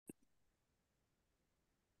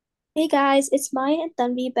Hey guys, it's Maya and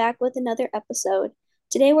Tanvi back with another episode.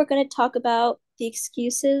 Today we're going to talk about the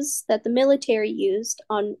excuses that the military used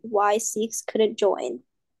on why Sikhs couldn't join.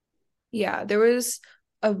 Yeah, there was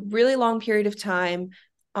a really long period of time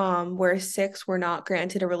where Sikhs were not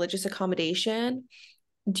granted a religious accommodation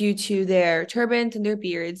due to their turbans and their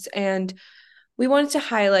beards. And we wanted to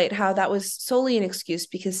highlight how that was solely an excuse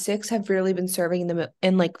because Sikhs have really been serving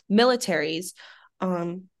in like militaries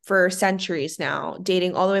for centuries now,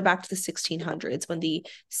 dating all the way back to the 1600s when the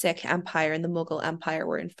Sikh Empire and the Mughal Empire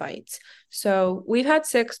were in fights. So we've had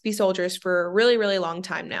Sikhs be soldiers for a really, really long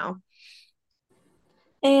time now.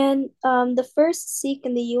 And the first Sikh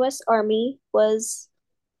in the U.S. Army was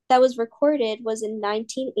recorded was in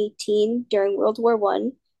 1918 during World War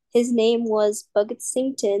One. His name was Bhagat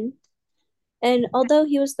Singh Thind, and although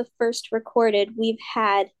he was the first recorded, we've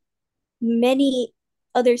had many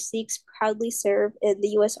other Sikhs proudly serve in the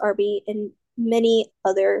U.S. Army in many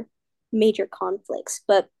other major conflicts,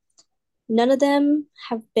 but none of them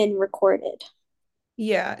have been recorded.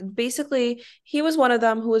 Yeah, basically, he was one of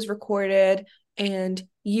them who was recorded and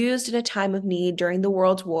used in a time of need during the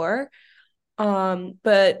World War.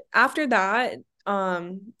 But after that,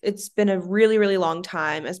 it's been a really, really long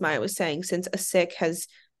time, as Maya was saying, since a Sikh has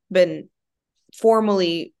been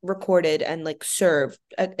formally recorded and like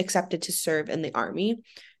accepted to serve in the army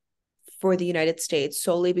for the United States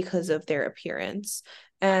solely because of their appearance.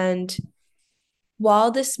 And while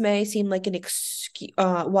this may seem like an excuse,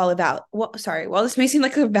 while this may seem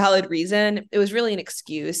like a valid reason, it was really an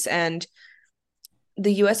excuse, and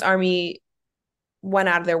the U.S. Army went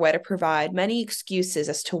out of their way to provide many excuses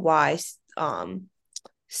as to why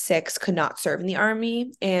Sikhs could not serve in the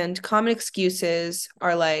army. And common excuses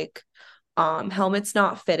are like helmets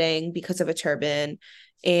not fitting because of a turban,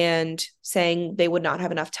 and saying they would not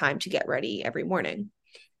have enough time to get ready every morning.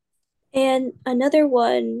 And another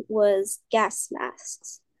one was gas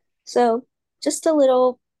masks. So, just a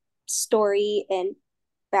little story and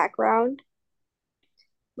background.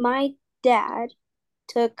 My dad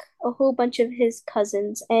took a whole bunch of his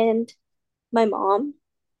cousins and my mom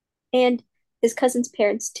and his cousin's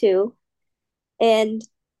parents too, and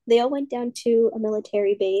they all went down to a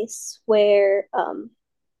military base where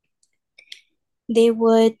they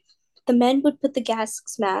would the men would put the gas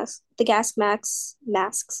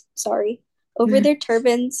masks, sorry, over their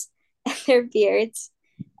turbans and their beards,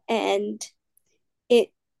 and it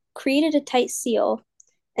created a tight seal.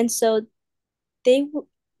 And so they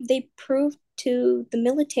they proved to the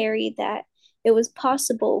military that it was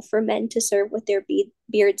possible for men to serve with their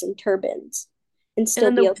beards and turbans and And still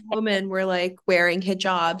then be the okay. women were like wearing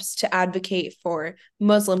hijabs to advocate for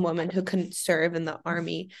Muslim women who couldn't serve in the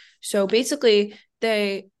army. So basically,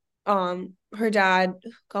 her dad,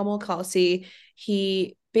 Kamal Khalsi,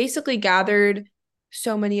 he basically gathered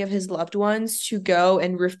so many of his loved ones to go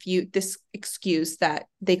and refute this excuse that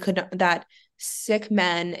they could not, that Sikh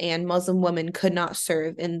men and Muslim women could not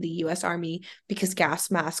serve in the US Army because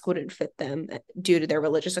gas masks wouldn't fit them due to their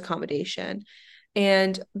religious accommodation.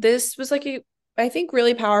 And this was like a I think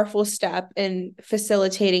really powerful step in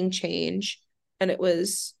facilitating change. And it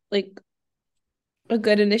was like a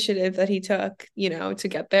good initiative that he took, to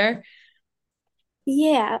get there.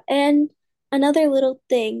 Yeah, and another little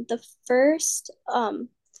thing, the first camo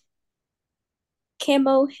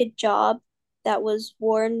hijab that was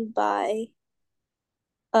worn by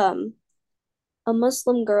um a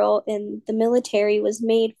Muslim girl in the military was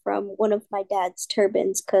made from one of my dad's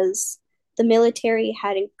turbans because the military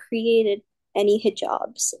hadn't created any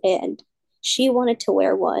hijabs and she wanted to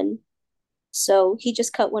wear one. So he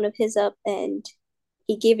just cut one of his up and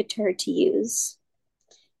he gave it to her to use.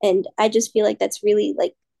 And I just feel like that's really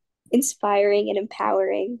like inspiring and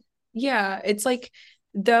empowering. Yeah, it's like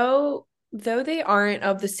though they aren't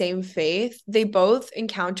of the same faith, they both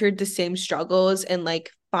encountered the same struggles in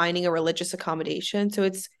like finding a religious accommodation. So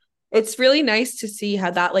it's really nice to see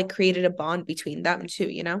how that like created a bond between them too.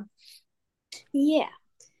 Yeah.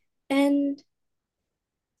 And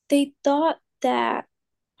they thought that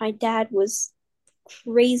my dad was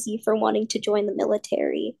crazy for wanting to join the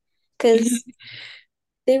military because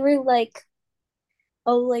they were like,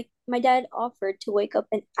 oh, like my dad offered to wake up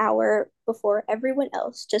an hour before everyone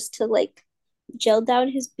else just to like gel down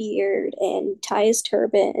his beard and tie his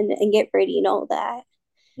turban and get ready and all that.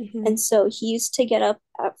 And Mhm. so he used to get up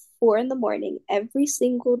at 4 in the morning every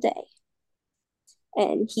single day.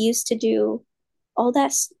 And he used to do all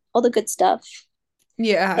the good stuff.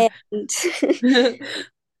 Yeah. And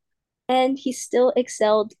and he still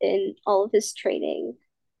excelled in all of his training.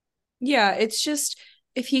 Yeah, it's just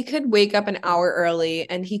if he could wake up an hour early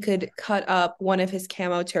and he could cut up one of his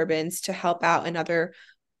camo turbans to help out another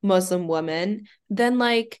Muslim woman, then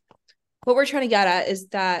like what we're trying to get at is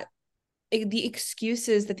that the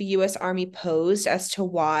excuses that the US Army posed as to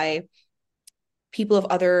why people of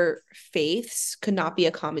other faiths could not be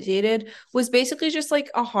accommodated was basically just like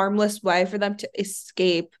a harmless way for them to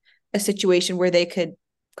escape a situation where they could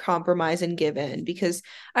compromise and give in, because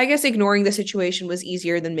I guess ignoring the situation was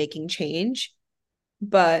easier than making change.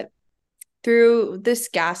 But through this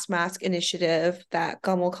gas mask initiative that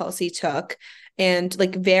Gamal Kelsey took and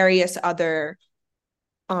like various other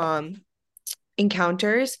um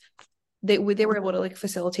encounters, they were able to like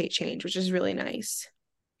facilitate change, which is really nice.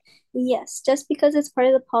 Yes, just because it's part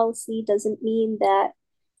of the policy doesn't mean that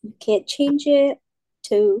you can't change it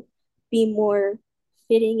to be more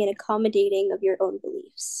fitting and accommodating of your own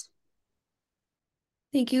beliefs.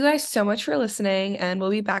 Thank you guys so much for listening, and we'll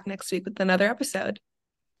be back next week with another episode.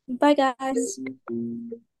 Bye, guys.